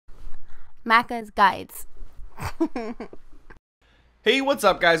Macca's Guides. Hey, what's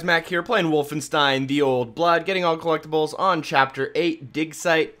up guys, Mac here, playing Wolfenstein, The Old Blood, getting all collectibles on Chapter 8, Dig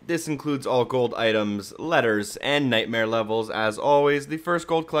Site. This includes all gold items, letters, and nightmare levels. As always, the first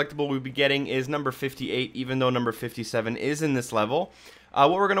gold collectible we'll be getting is number 58, even though number 57 is in this level.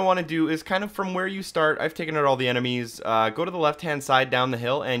 What we're going to want to do is kind of from where you start. I've taken out all the enemies. Go to the left-hand side down the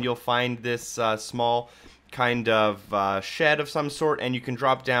hill, and you'll find this small kind of shed of some sort, and you can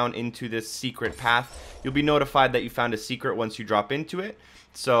drop down into this secret path. You'll be notified that you found a secret once you drop into it.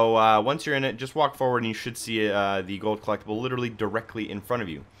 So once you're in it, just walk forward and you should see the gold collectible literally directly in front of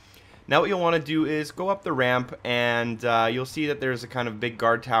you. Now what you'll want to do is go up the ramp, and you'll see that there's a kind of big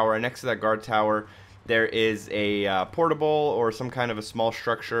guard tower, and next to that guard tower there is a portable or some kind of a small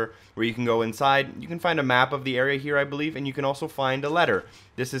structure where you can go inside. You can find a map of the area here, I believe, and you can also find a letter.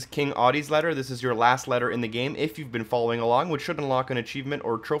 This is King Otti's letter. This is your last letter in the game if you've been following along, which should unlock an achievement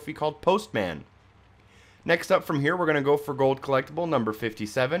or trophy called Postman. Next up from here, we're going to go for gold collectible number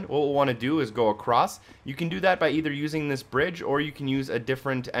 57. What we'll want to do is go across. You can do that by either using this bridge, or you can use a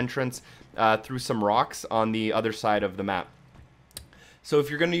different entrance through some rocks on the other side of the map. So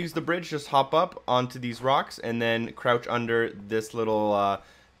if you're going to use the bridge, just hop up onto these rocks and then crouch under this little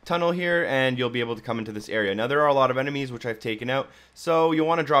tunnel here, and you'll be able to come into this area. Now there are a lot of enemies which I've taken out, so you'll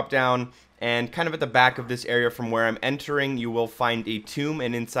want to drop down, and kind of at the back of this area from where I'm entering, you will find a tomb,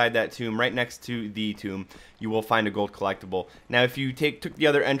 and inside that tomb, right next to the tomb, you will find a gold collectible. Now if you took the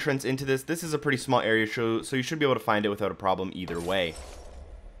other entrance into this is a pretty small area, so you should be able to find it without a problem either way.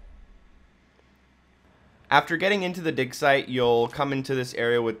 After getting into the dig site, you'll come into this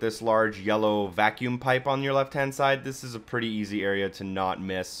area with this large yellow vacuum pipe on your left-hand side. This is a pretty easy area to not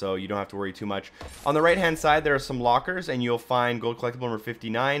miss, so you don't have to worry too much. On the right-hand side, there are some lockers, and you'll find gold collectible number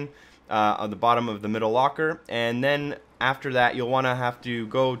 59 on the bottom of the middle locker. And then after that, you'll want to have to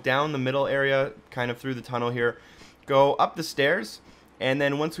go down the middle area, kind of through the tunnel here, go up the stairs, and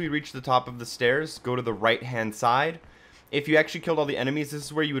then once we reach the top of the stairs, go to the right-hand side. If you actually killed all the enemies, this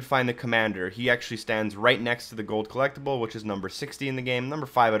is where you would find the commander. He actually stands right next to the gold collectible, which is number 60 in the game, number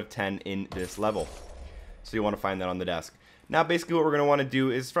 5 out of 10 in this level. So you want to find that on the desk. Now basically what we're going to want to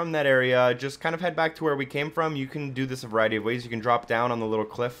do is from that area, just kind of head back to where we came from. You can do this a variety of ways. You can drop down on the little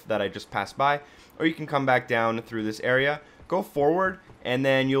cliff that I just passed by, or you can come back down through this area, go forward, and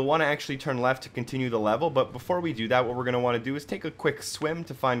then you'll want to actually turn left to continue the level. But before we do that, what we're going to want to do is take a quick swim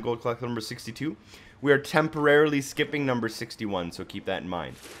to find gold collectible number 62. We are temporarily skipping number 61, so keep that in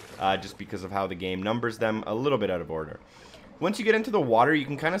mind, just because of how the game numbers them a little bit out of order. Once you get into the water, you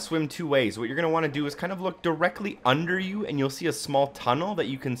can kind of swim two ways. What you're going to want to do is kind of look directly under you, and you'll see a small tunnel that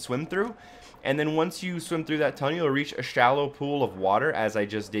you can swim through. And then once you swim through that tunnel, you'll reach a shallow pool of water, as I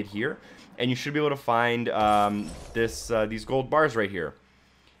just did here. And you should be able to find these gold bars right here.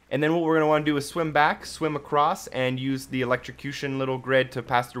 And then what we're going to want to do is swim back, swim across, and use the electrocution little grid to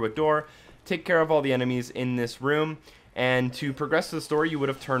pass through a door. Take care of all the enemies in this room, and to progress to the story you would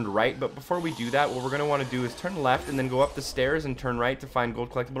have turned right, but before we do that, what we're going to want to do is turn left and then go up the stairs and turn right to find gold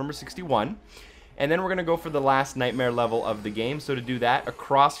collectible number 61. And then we're going to go for the last nightmare level of the game. So to do that,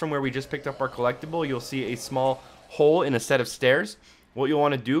 across from where we just picked up our collectible, you'll see a small hole in a set of stairs. What you'll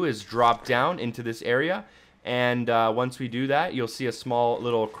want to do is drop down into this area, and once we do that, you'll see a small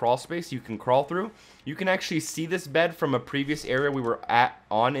little crawl space you can crawl through. You can actually see this bed from a previous area we were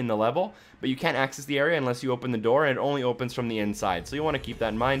on in the level, but you can't access the area unless you open the door, and it only opens from the inside. So you want to keep that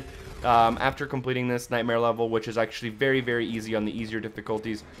in mind. After completing this nightmare level, which is actually very, very easy on the easier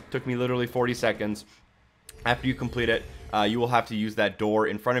difficulties, took me literally 40 seconds. After you complete it, you will have to use that door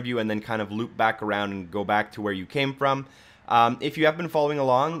in front of you and then kind of loop back around and go back to where you came from. If you have been following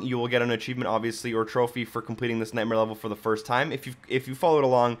along, you will get an achievement, obviously, or trophy for completing this nightmare level for the first time. If you followed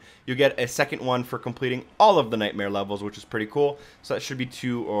along, you'll get a second one for completing all of the nightmare levels, which is pretty cool. So that should be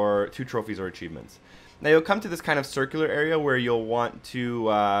two trophies or achievements. Now you'll come to this kind of circular area where you'll want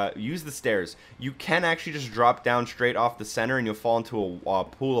to use the stairs. You can actually just drop down straight off the center, and you'll fall into a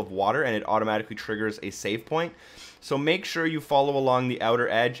pool of water, and it automatically triggers a save point. So make sure you follow along the outer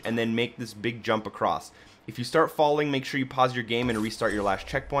edge and then make this big jump across. If you start falling, make sure you pause your game and restart your last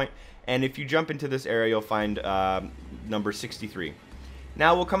checkpoint. And if you jump into this area, you'll find number 63.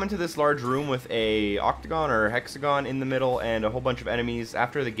 Now we'll come into this large room with a octagon or hexagon in the middle and a whole bunch of enemies.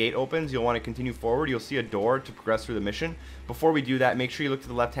 After the gate opens, you'll want to continue forward. You'll see a door to progress through the mission. Before we do that, make sure you look to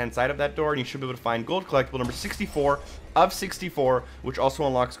the left-hand side of that door, and you should be able to find gold collectible number 64 of 64, which also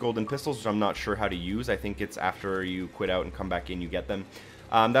unlocks golden pistols, which I'm not sure how to use. I think it's after you quit out and come back in, you get them.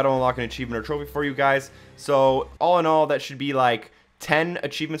 That'll unlock an achievement or trophy for you guys. So all in all, that should be like 10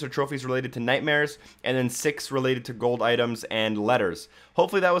 achievements or trophies related to nightmares, and then 6 related to gold items and letters.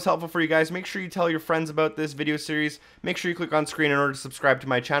 Hopefully that was helpful for you guys. Make sure you tell your friends about this video series. Make sure you click on screen in order to subscribe to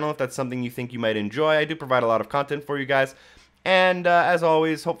my channel if that's something you think you might enjoy. I do provide a lot of content for you guys. And as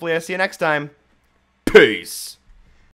always, hopefully I see you next time. Peace!